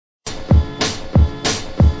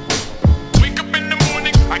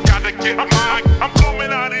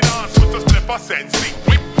slip. I said, see,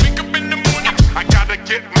 wake up in the morning, I gotta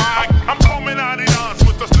get mine. I'm coming out of dance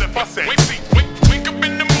with the slip. I said, see, wake up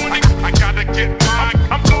in the morning, I gotta get mine.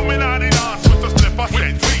 I'm coming out of dance with the slip. I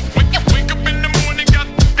said, see, wake up in the morning, got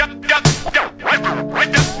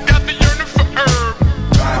the yearning for herb.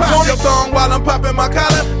 On your song while I'm popping my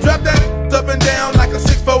collar, drop that up and down like a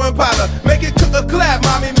 6'4" Impala. Make it cook a clap,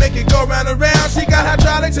 mommy, make it go round and round. She got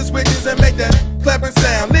hydraulics and switches and make that clapping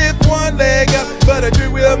sound. Lift one leg up, but a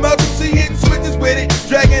 3-wheel motion. She hitting switches with it,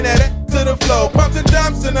 dragging that to the floor. Pumps and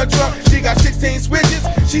dumps in her trunk. She got 16 switches.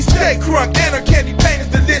 She stay crunk and her candy paint is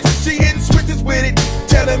delicious. She hitting switches with it,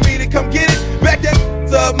 telling me to come get it. Back that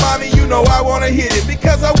up, mommy, you know I wanna hit it.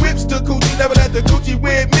 Because I whips the coochie, never let the coochie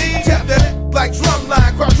with me. Tap that like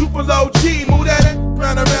drumline, quadruple OG. Move that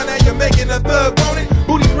round and round, now you're making a thug on it.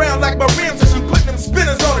 Booty round like my rims, and she putting them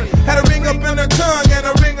spinners on it. Had a ring up in her tongue and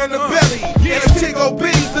a ring on the belly. And a tick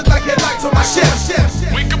OBs look like headlights on my chef.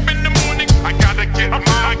 Wake up in the morning, I gotta get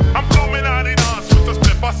mine. I'm coming out of dance with the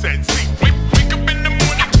slip. I said, see, wake up in the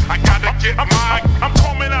morning, I gotta get mine. I'm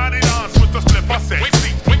coming out of dance with the slip. I said,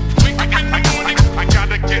 see, wake up in the morning, I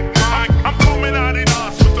gotta get mine. I'm coming out of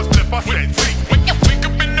dance with the slip. I said, see, wake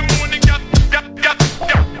up in the morning, got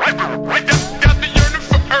the yearning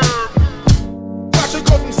for herb. Watch her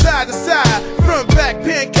go from side to side, front, back,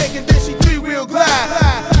 pancake, and then she 3-wheel glide.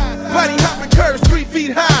 Body hopping curves 3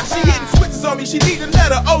 feet high. She hitting switches on me, she need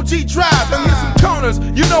another OG drive. And hit some corners,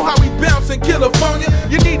 you know how we bounce in California.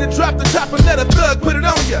 You need to drop the top and let a thug put it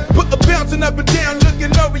on ya. Put a bouncing up and down,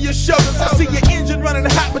 looking over your shoulders. I see your engine running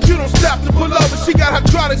hot, but you don't stop to pull over. She got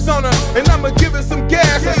hydraulics on her, and I'ma give her some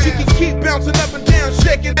gas so she can keep bouncing up and down,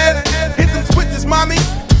 shaking it. Hit them switches, mommy.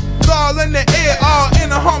 All in the air, all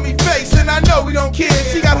in a homie face, and I know we don't care.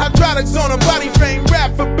 She got hydraulics on her body frame,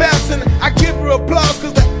 rap for bouncing. I give her applause,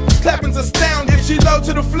 cause the clapping's astounding. If she low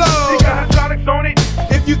to the floor, she got hydraulics on it.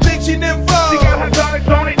 If you think she nympho, she got hydraulics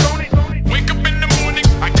on it. Wake up in the morning,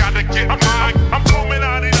 I gotta get mine. I'm coming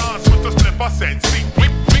out of dance with the slip. I said, see,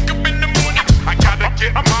 wake up in the morning, I gotta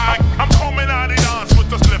get mine. I'm coming out of dance with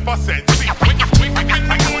the slip. I said, see, wake up in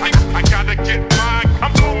the morning, I gotta get mine.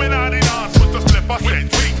 I'm coming out of dance with the slip. I said,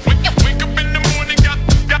 see, wake up in the morning, got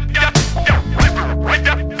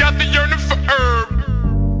the yearning for herb.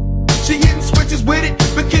 She hitting switches with it,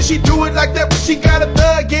 but can she do it like that when she got a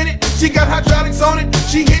thug in it? She got hydraulics on it,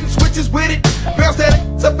 she hitting switches with it. Bounce that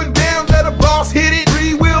up and down, let a boss hit it.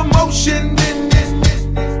 3-wheel motion in this,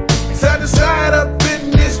 side to side up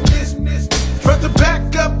in this, front to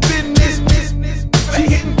back up in this. She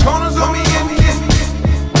hitting corners on me in this.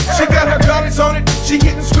 She got hydraulics on it, she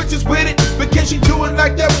hitting switches with it. But can she do it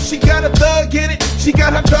like that when she got a thug in it? She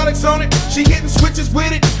got hydraulics on it, she hitting switches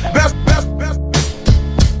with it. Bounce.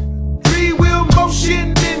 3-wheel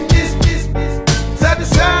motion in this, side to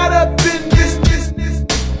side up in this,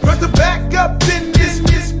 front to back up in this.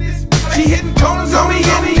 She hitting corners on me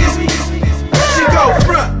in this. She go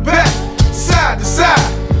front, back, side to side,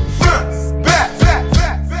 front, back,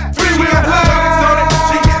 3-wheel hydraulics on it.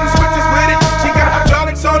 She hitting switches with it. She got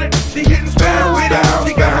hydraulics on it. She hitting switches with it.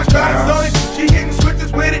 She got hydraulics on it. She hitting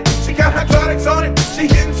switches with it. She got hydraulics on it. She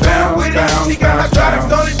hitting switches with it. She got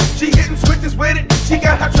hydraulics on it. She hitting switches with it. She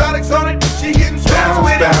got hydraulics on it. She hitting switches with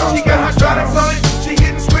it. She got hydraulics on it. She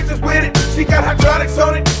hitting switches with it. She got hydraulics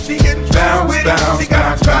on it. She hitting switches with it. She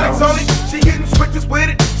got hydraulics on it. She hitting switches with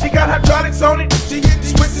it. She got hydraulics on it.